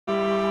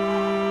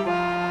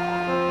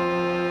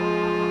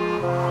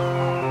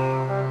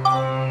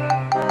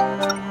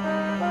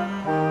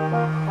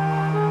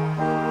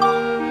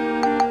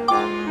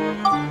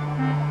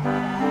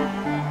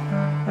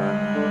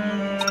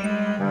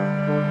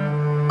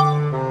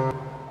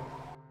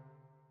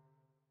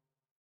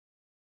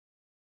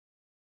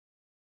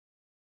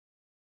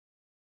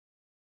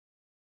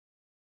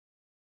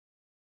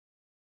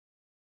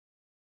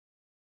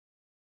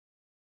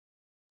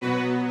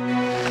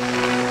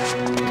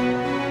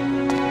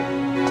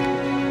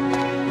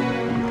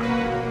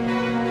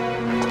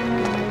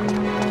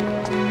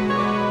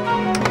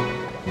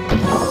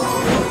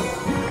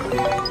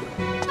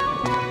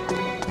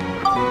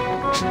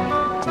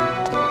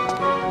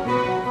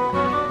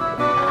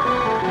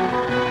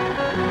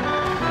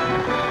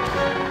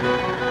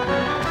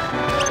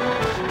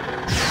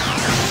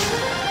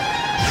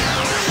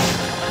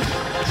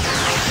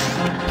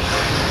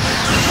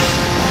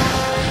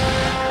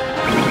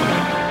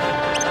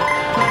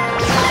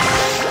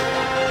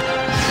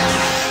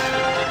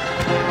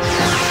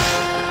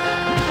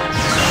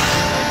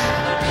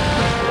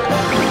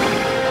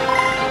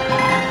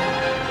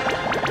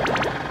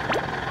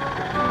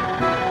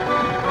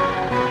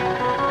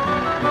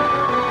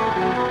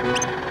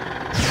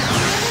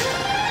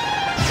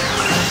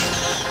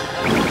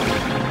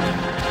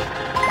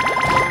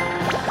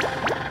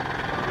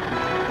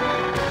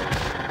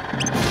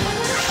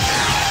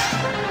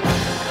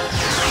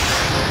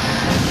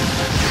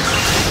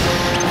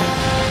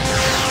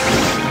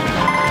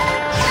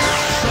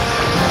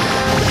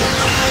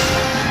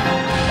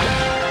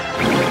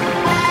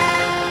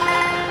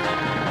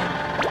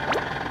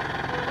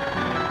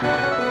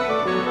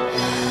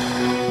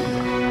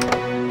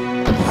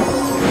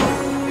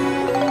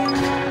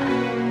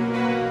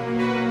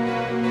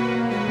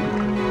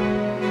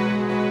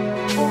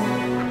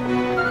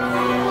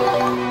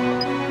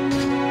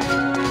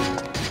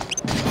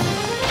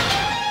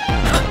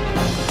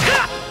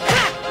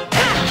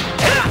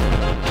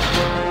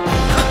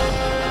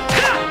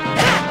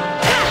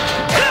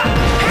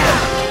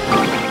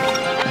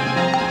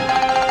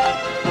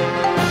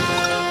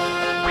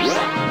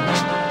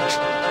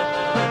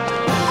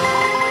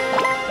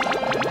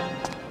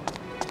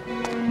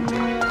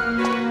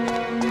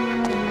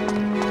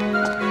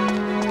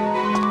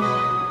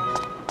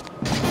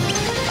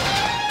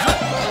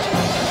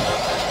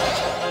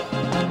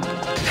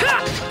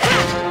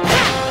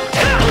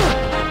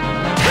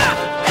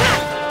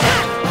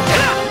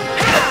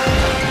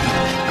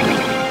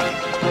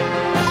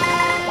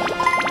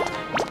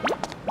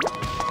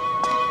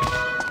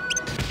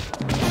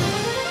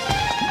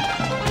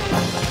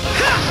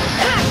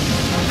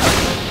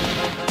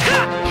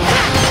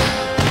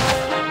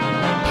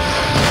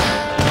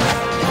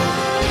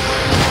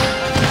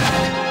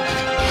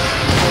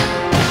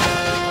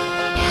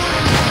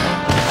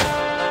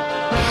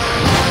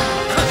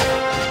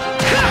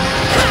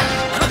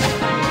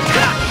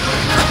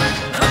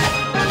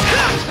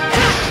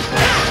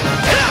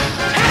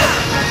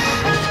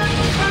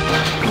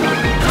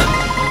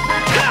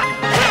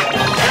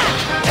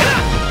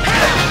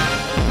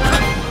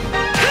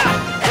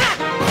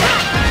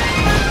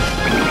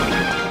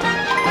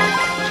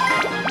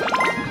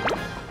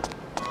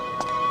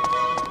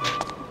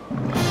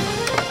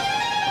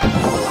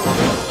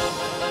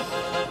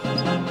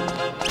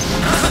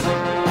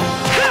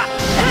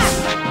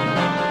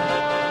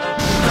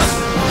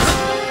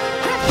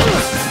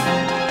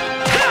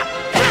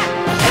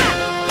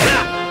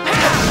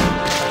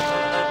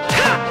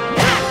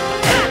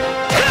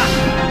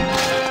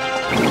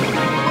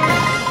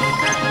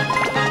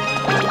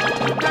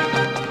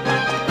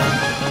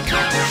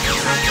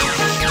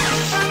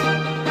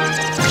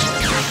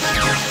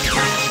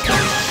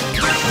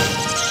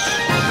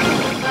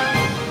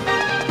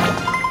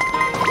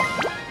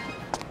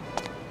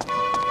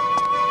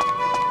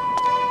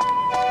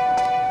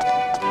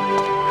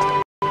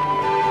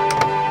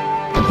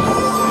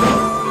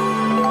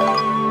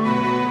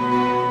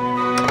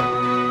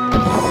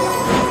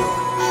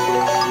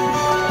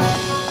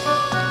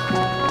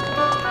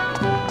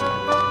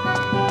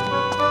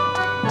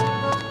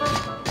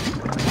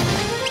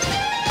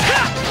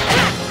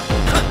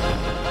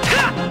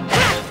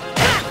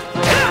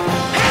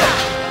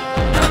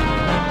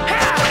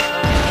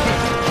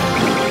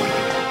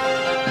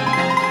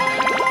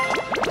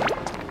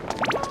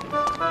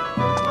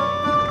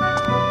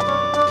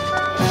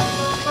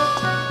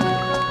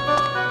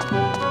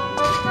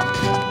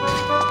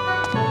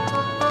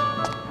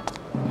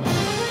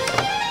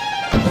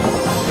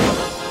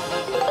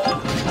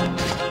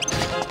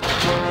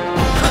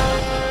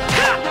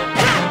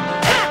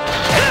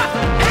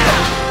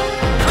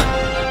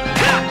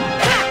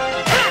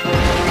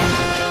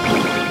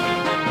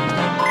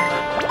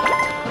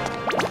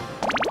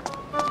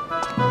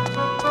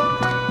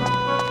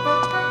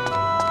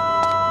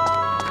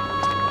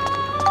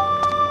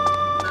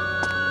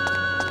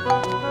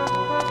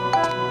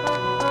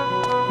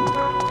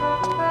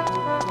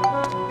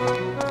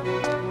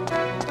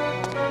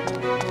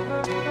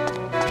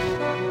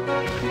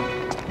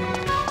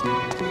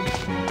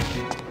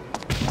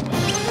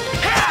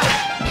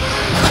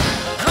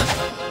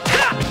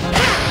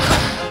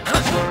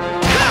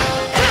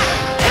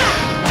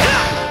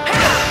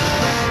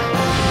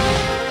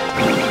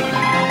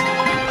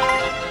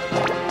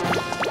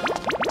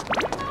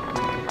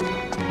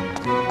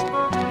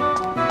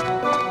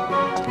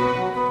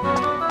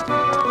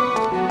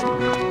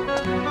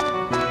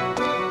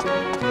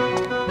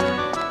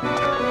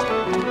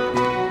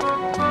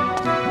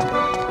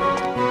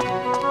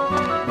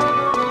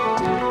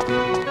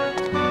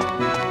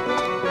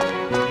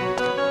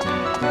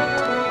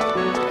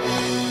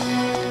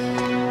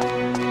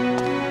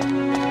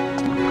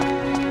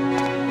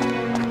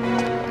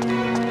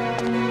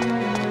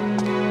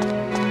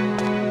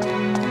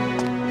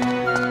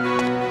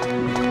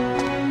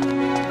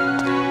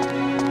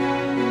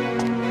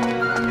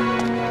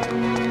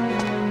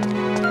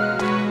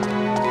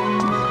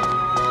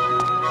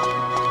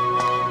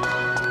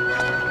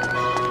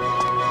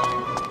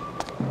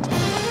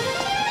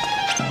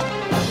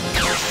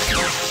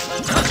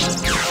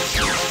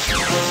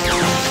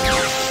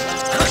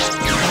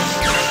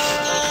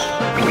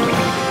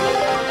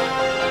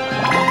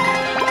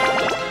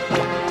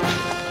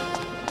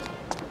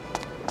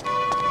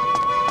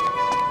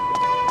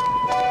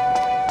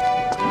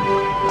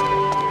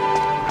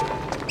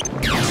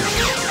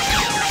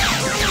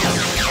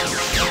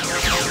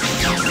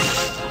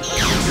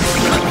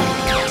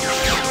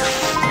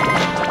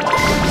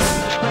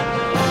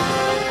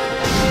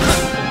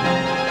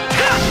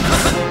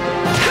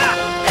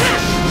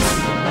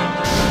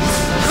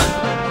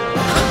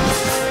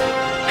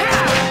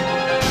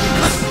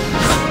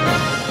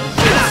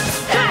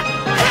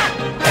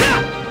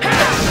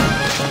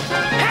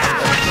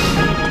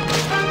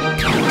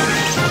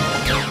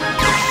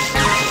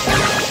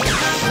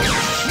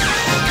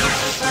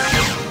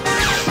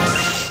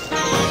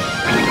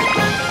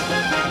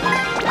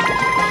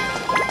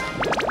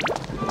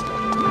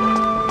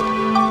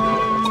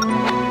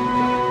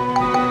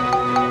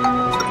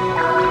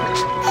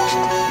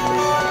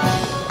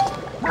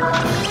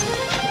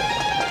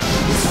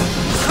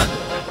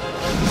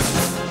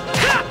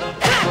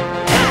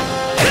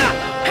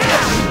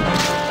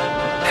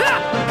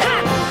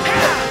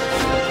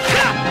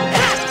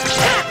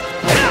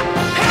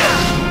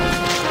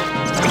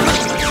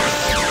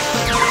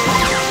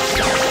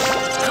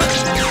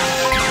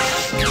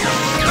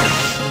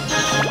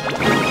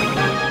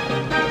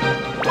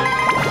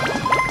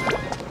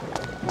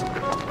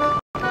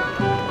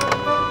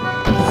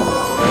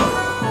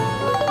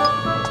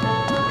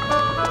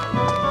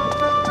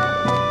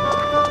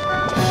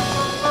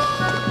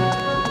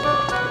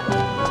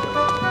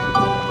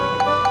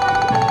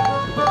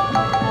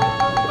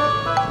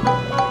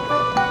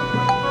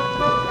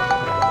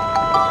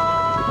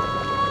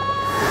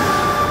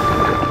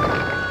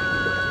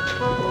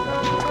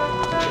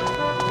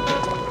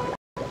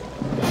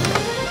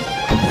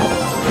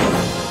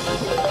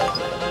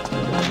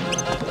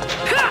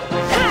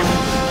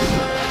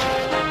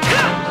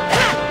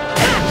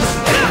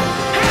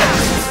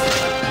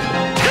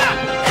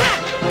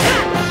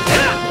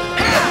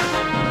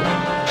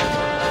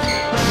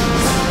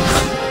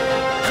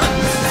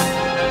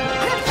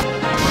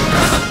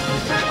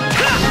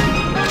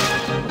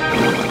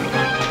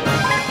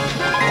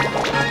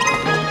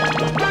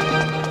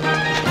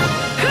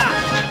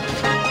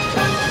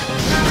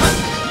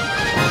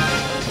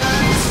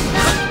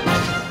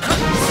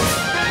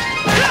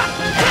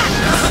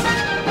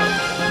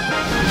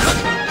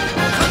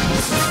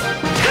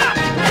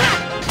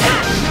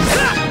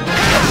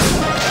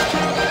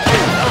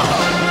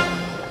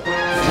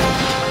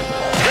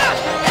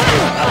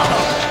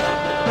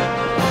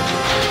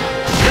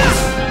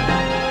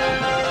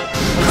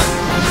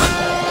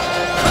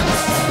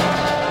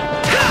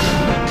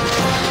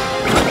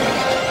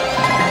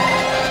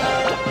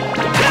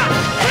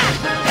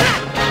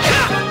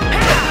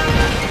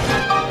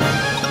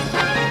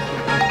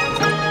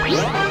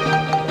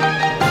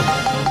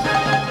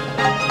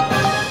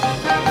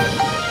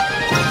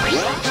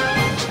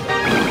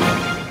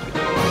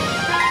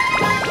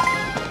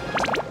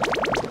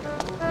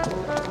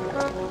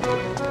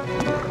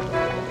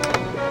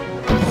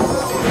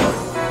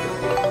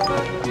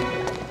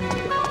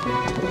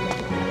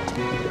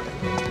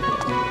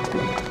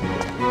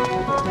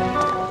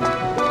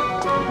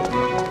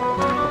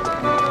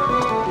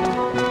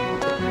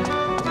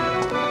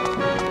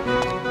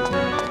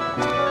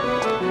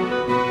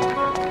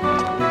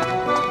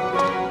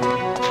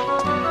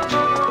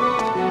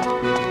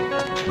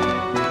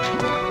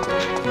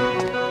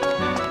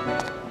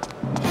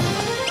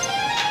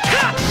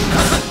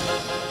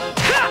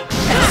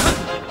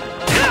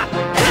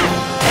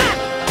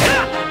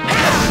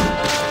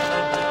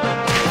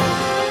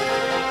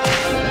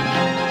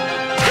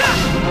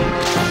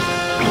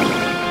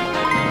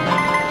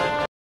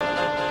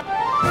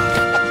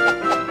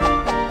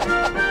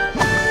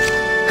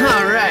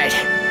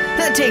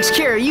takes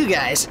care of you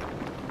guys.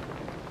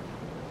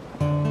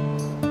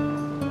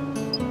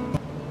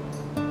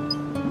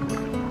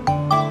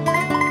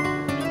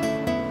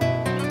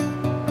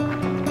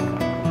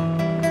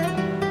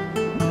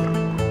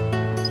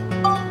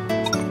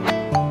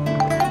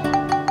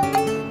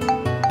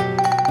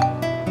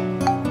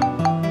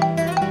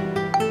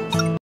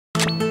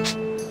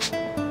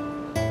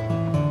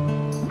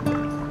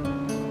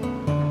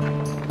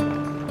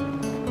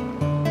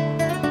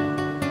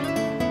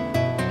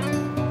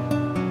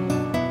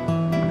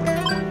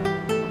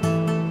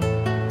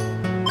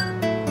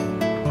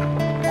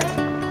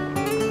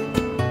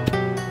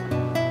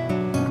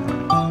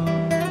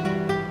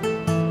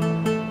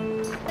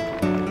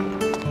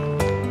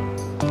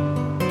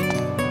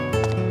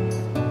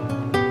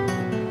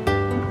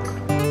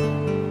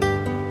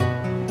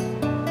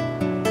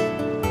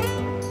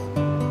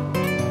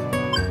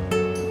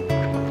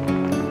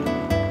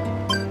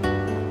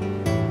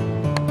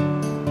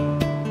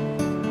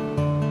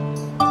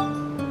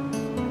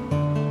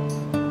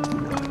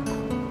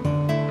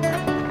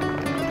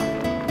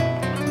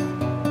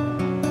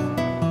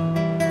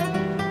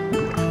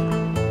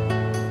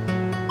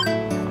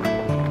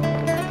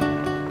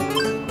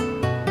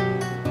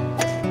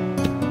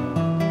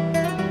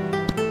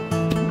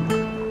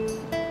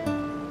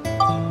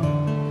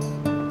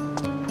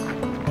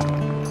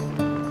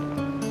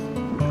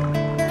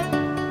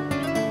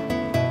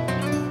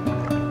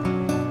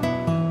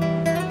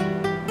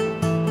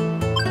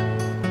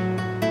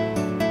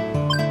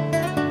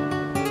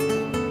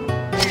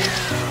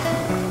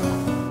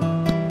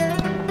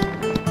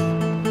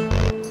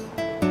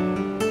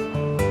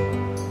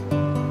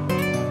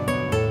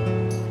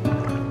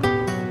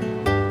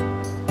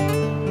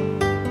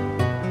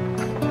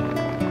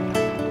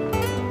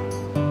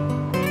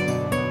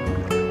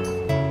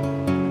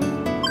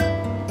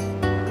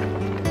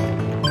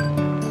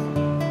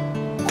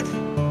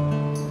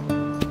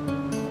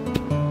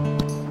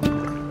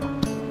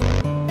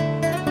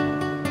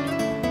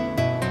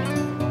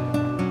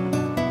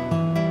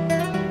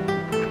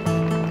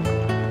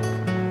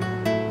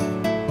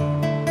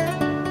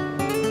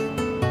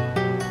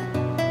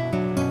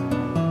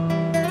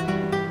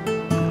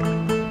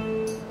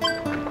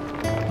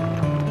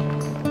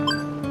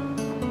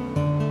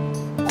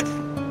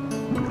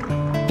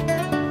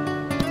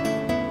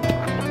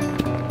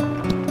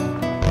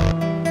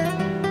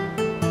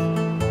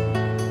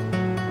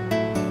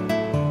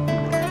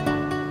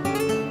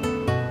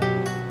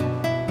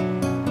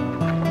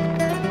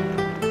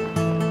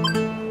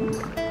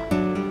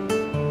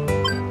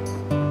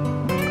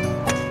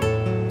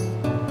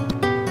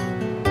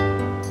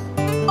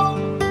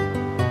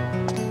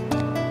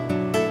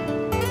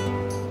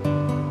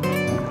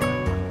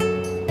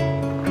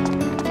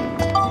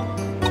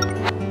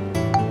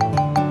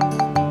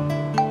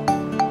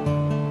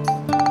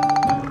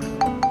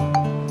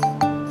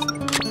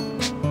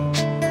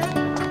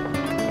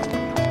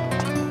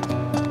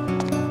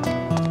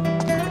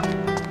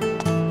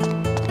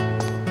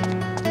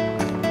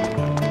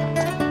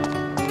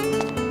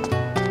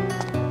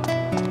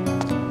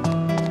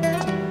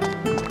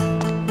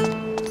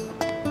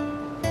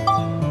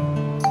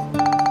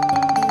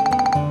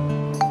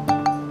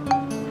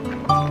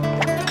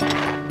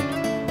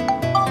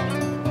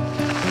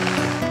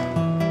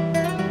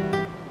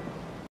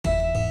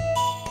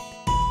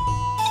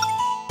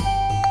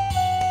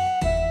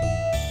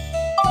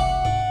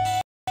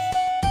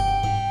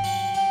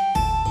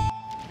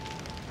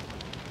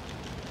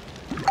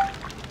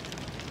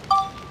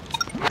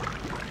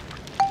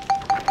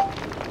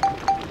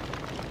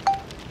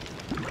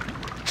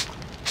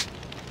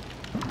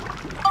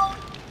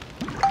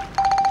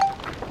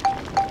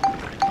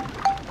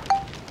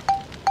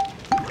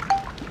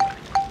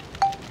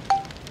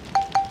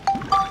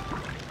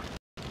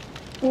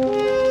 Lava!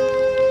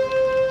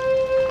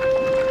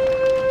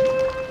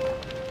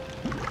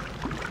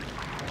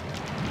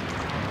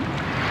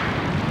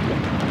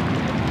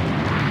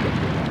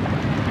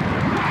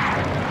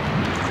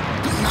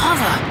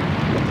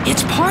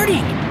 It's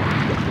parting!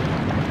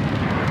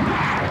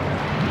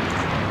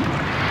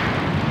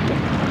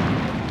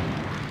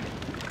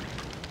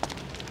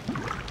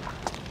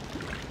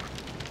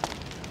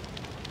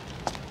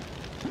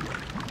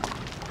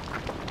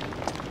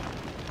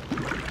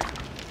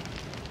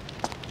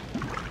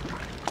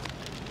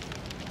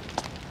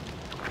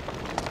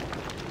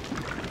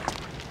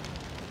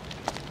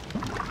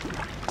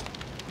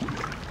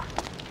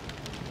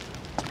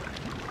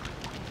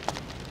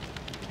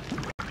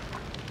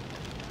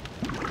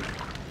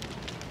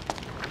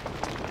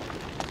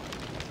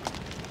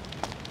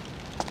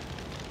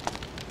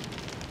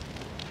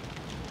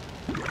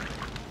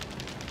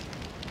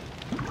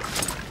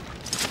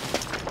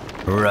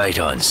 Right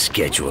on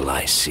schedule,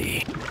 I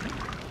see.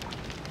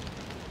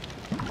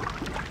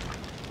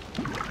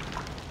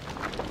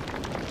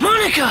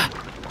 Monica!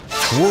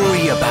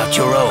 Worry about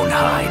your own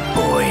hide,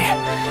 boy.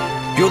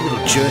 Your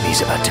little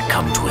journey's about to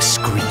come to a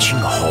screeching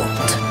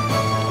halt.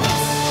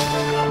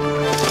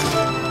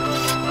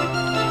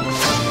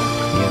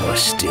 You're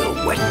still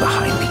wet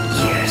behind the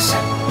ears.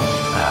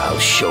 I'll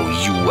show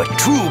you what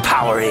true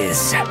power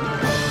is.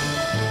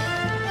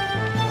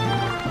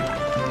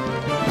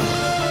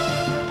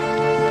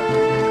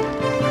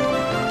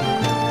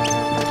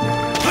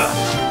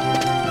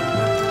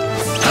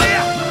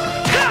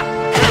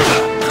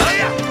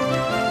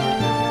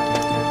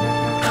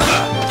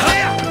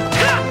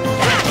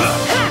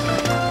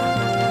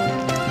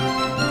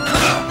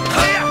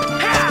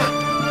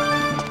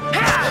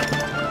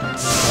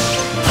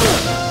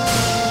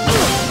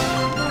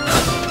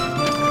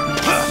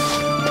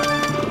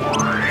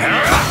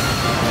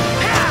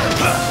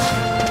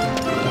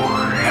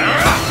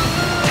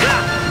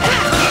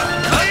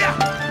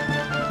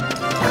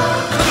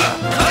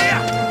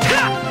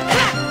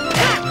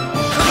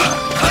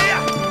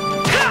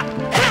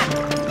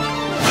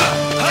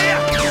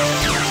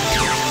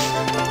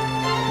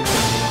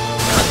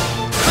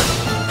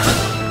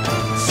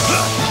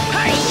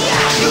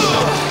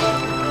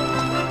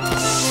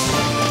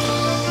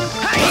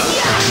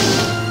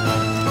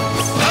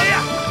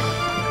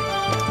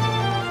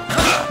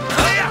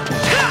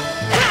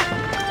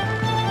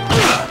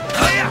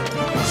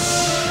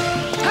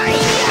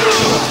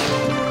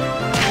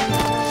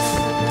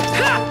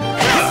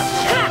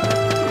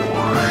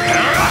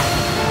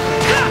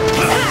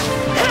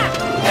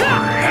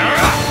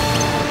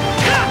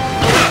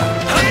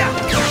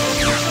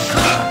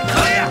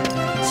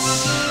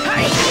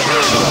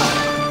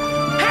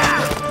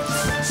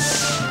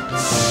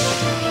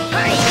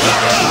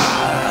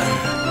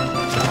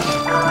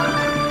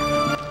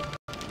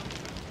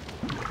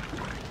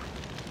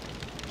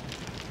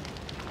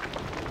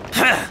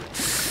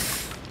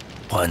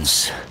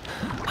 Once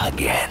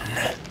again.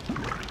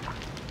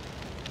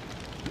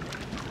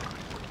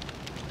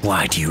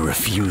 Why do you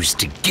refuse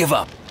to give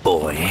up,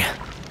 boy?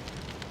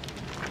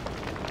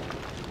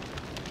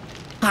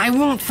 I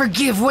won't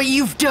forgive what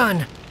you've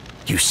done.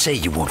 You say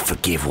you won't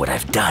forgive what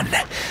I've done.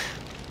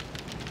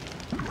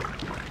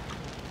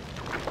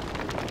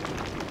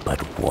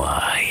 But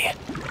why?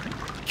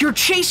 You're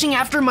chasing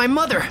after my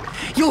mother.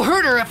 You'll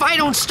hurt her if I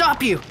don't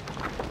stop you.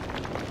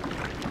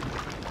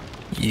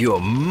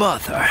 Your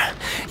mother?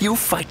 You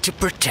fight to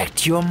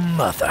protect your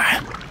mother.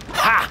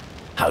 Ha!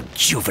 How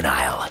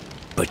juvenile.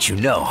 But you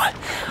know,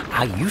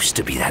 I used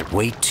to be that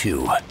way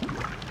too.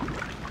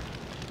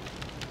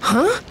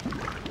 Huh?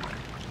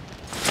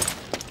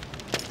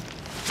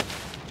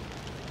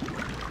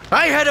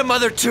 I had a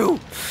mother too,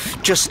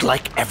 just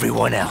like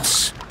everyone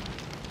else.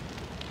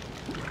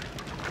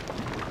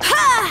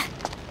 Ha!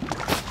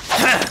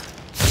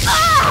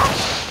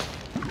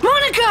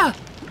 Monica!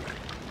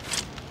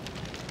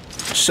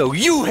 So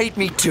you hate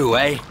me too,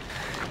 eh?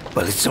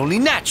 Well, it's only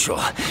natural,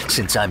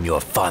 since I'm your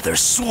father's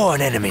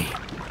sworn enemy.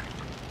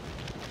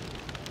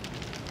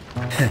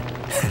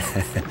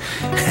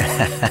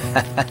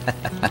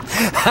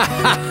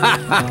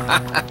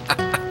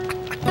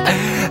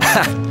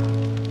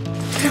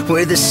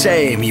 We're the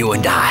same, you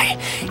and I.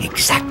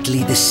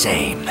 Exactly the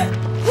same.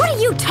 What are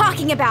you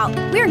talking about?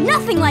 We're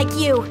nothing like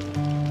you.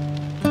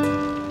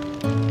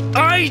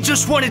 I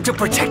just wanted to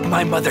protect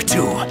my mother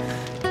too.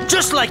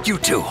 Just like you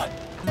two.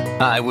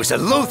 I was a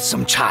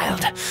loathsome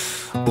child,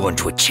 born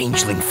to a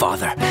changeling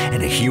father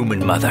and a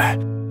human mother.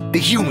 The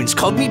humans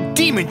called me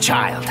Demon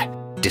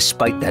Child.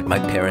 Despite that, my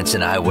parents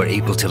and I were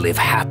able to live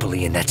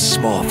happily in that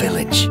small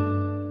village.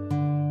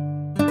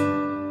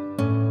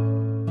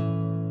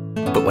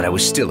 But when I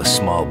was still a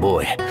small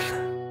boy,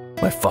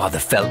 my father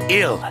fell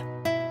ill.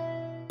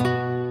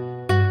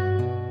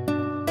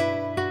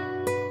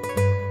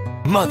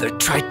 Mother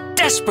tried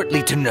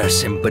desperately to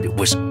nurse him, but it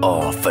was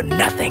all for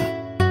nothing.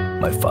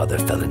 My father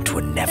fell into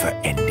a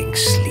never-ending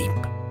sleep.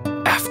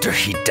 After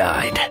he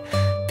died,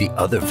 the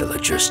other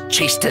villagers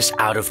chased us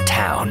out of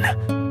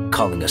town,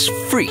 calling us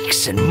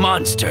freaks and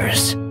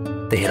monsters.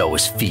 They had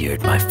always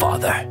feared my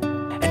father,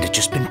 had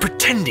just been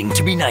pretending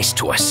to be nice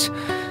to us.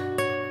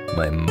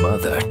 My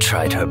mother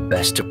tried her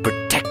best to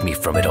protect me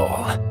from it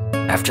all.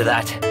 After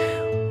that,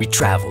 we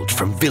traveled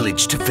from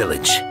village to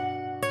village.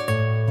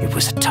 It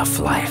was a tough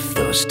life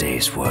those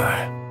days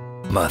were.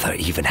 Mother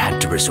even had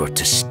to resort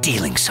to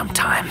stealing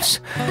sometimes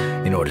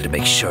in order to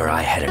make sure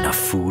I had enough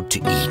food to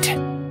eat.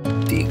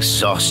 The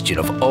exhaustion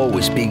of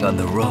always being on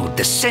the road,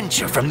 the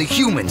censure from the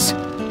humans.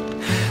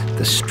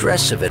 The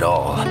stress of it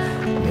all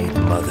made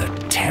Mother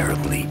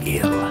terribly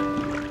ill.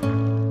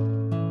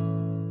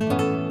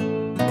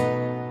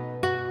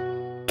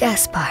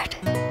 Gaspard,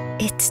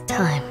 it's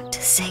time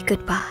to say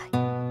goodbye.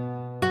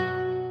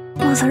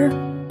 Mother,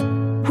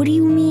 what do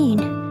you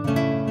mean?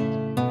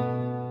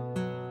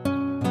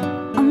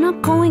 I'm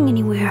not going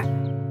anywhere.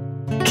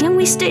 Can't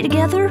we stay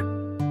together?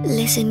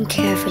 Listen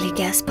carefully,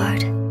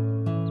 Gaspard.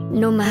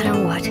 No matter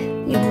what,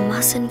 you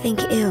mustn't think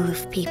ill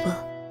of people.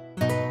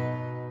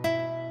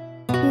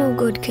 No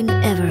good can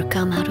ever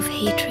come out of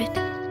hatred.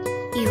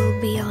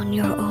 You'll be on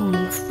your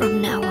own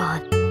from now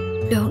on.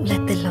 Don't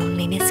let the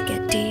loneliness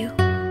get to you.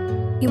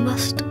 You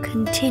must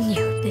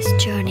continue this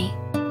journey.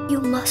 You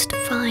must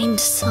find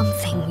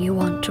something you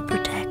want to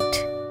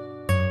protect.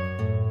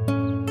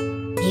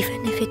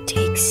 Even if it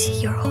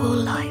takes your whole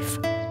life,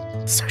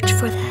 search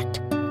for that.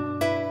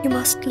 You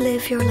must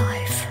live your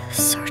life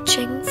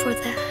searching for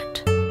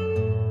that.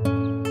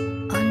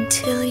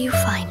 Until you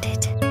find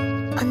it.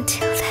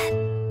 Until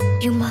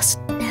then, you must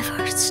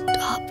never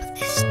stop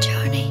this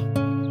journey.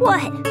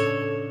 What?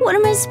 What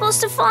am I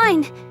supposed to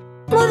find?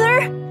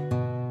 Mother?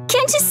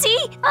 Can't you see?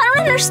 I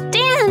don't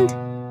understand.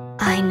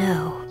 I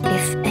know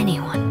if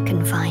anyone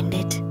can find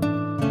it,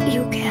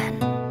 you can.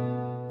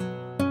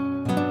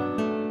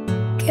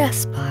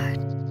 Gaspard.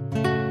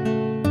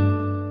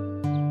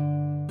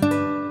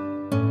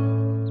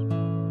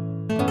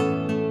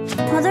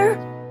 Mother?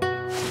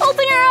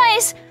 Open your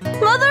eyes!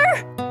 Mother!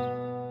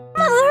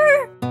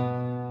 Mother!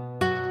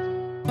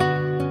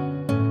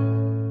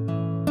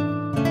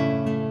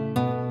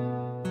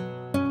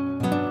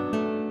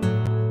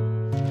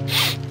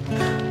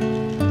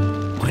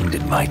 When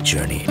did my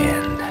journey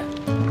end?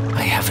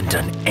 I haven't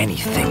done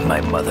anything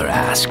my mother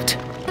asked.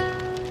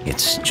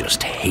 It's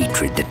just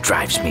hatred that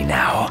drives me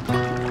now.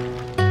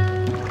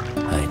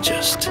 I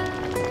just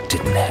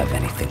didn't have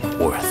anything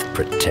worth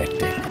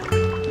protecting.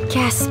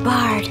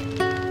 Gaspard.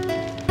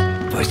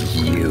 But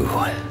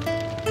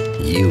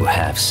you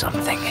have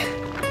something.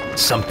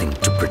 Something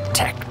to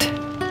protect.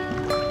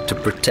 To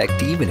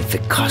protect even if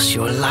it costs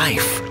your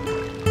life.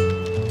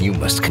 You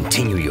must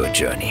continue your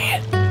journey.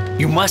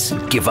 You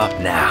mustn't give up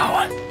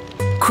now.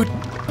 Could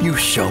you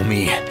show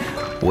me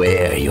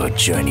where your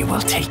journey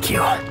will take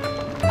you?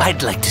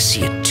 I'd like to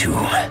see it too.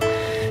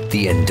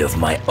 The end of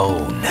my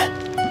own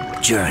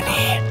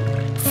journey.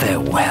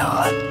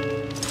 Farewell.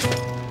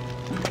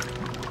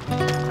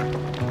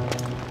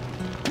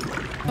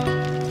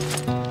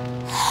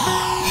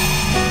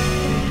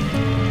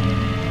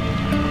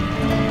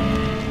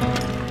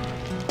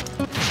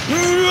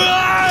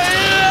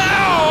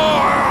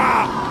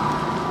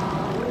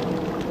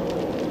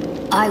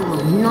 I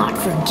will not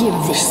forgive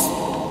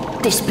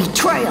this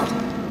betrayal.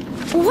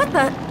 What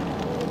the?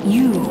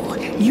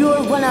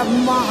 You're one of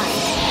mine.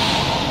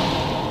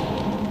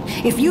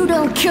 If you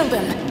don't kill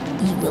them,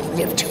 you will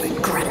live to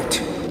regret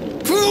it.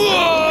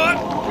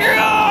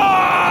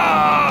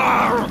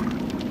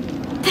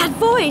 That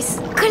voice!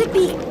 Could it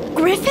be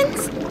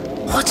Griffin's?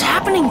 What's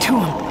happening to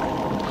him?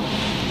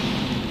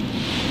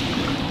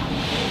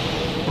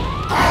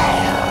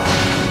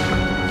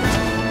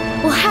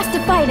 We'll have to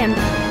fight him.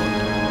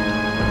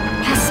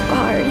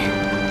 Gaspard.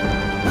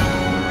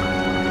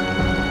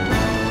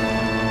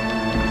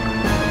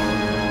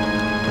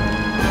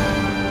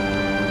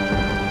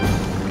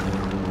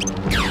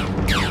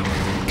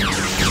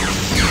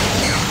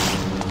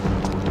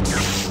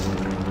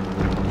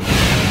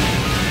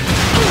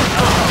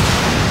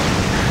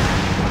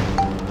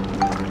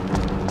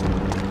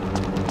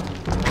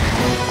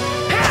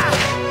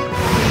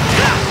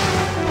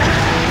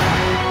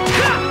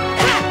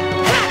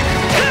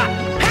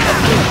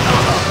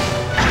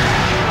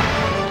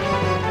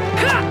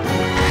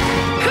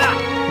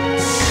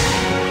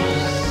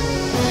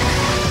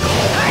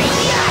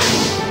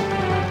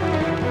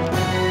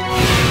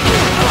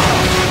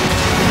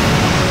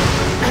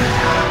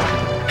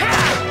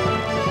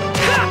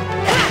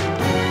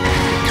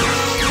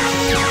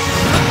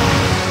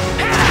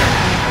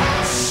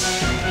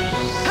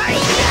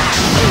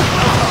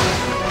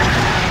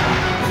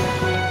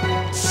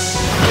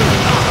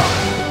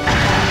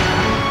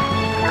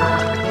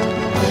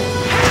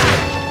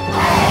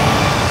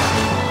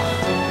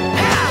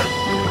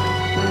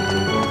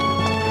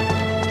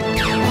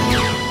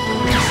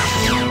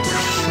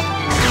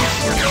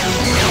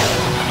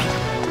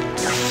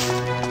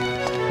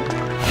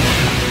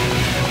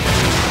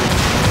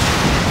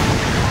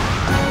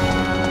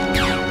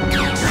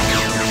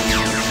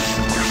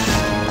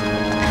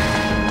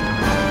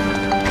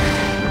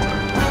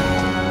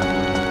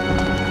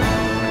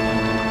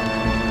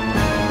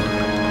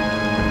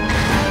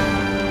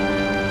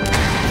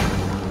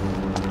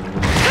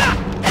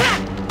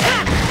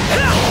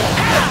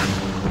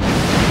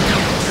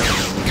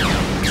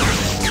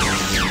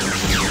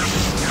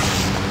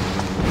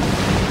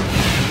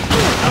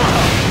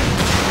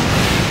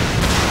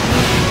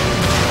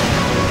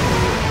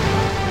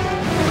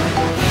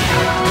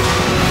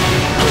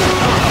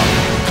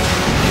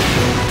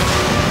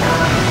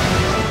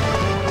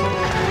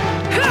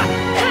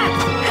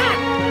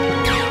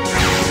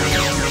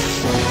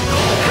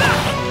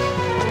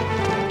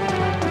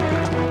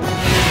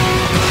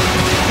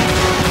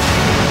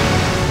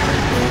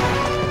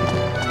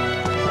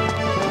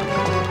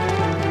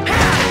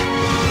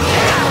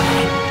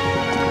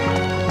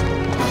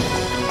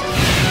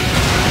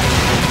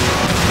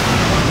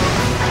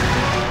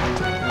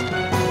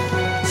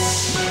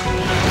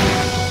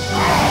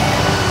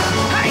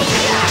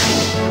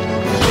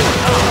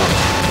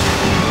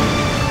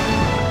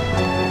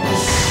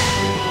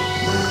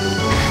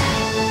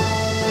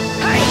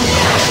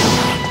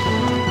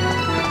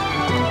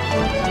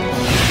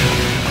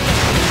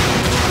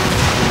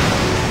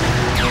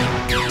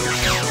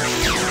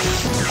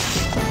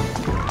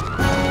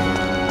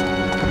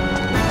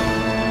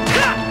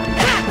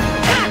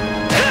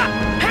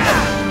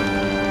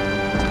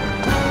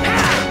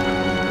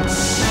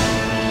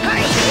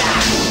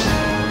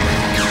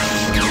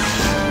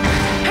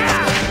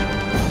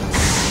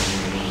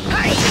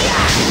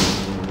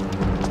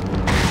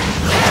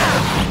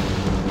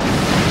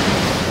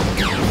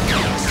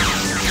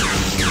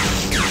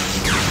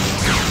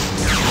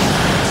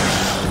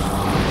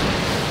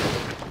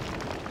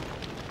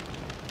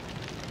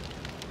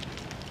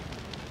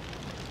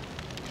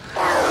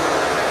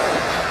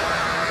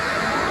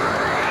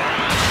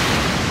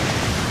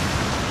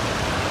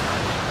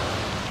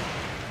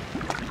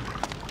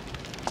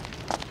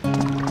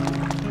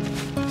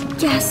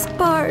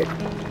 Gaspard.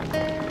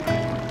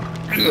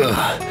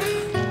 Ugh,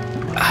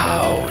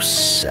 how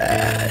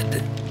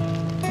sad.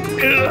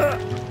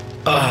 Ugh.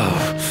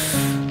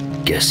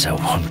 Oh, guess I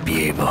won't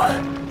be able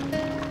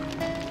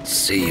to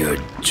see your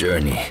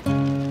journey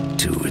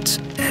to its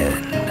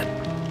end.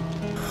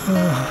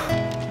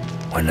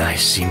 When I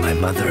see my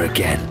mother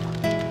again,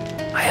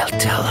 I'll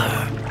tell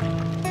her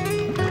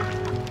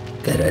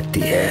that at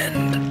the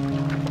end,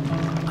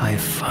 I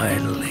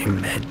finally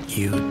met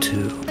you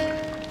too.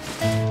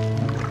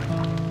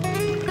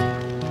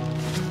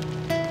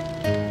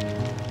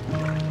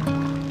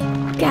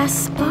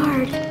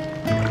 Gaspard.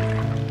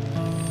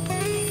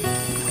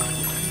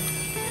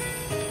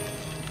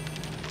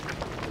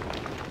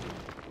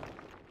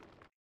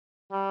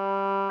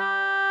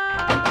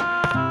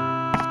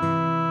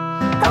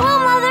 Hello,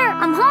 Mother.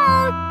 I'm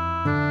home.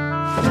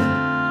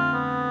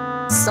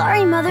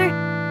 Sorry, Mother.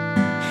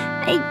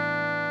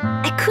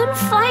 I couldn't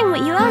find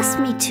what you asked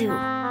me to.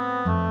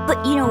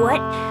 But you know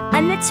what? I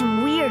met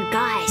some weird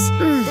guys.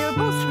 They were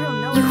both real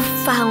noble. You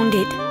found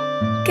it,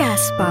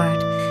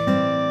 Gaspard.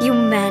 You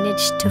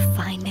managed to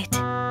find it.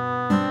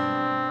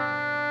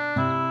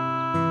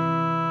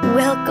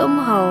 Welcome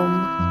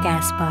home,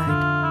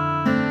 Gaspard.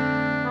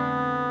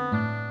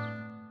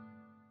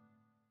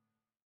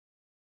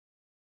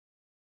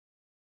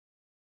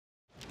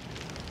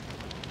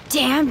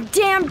 Damn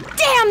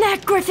that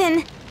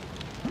griffin!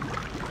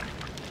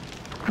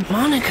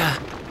 Monica,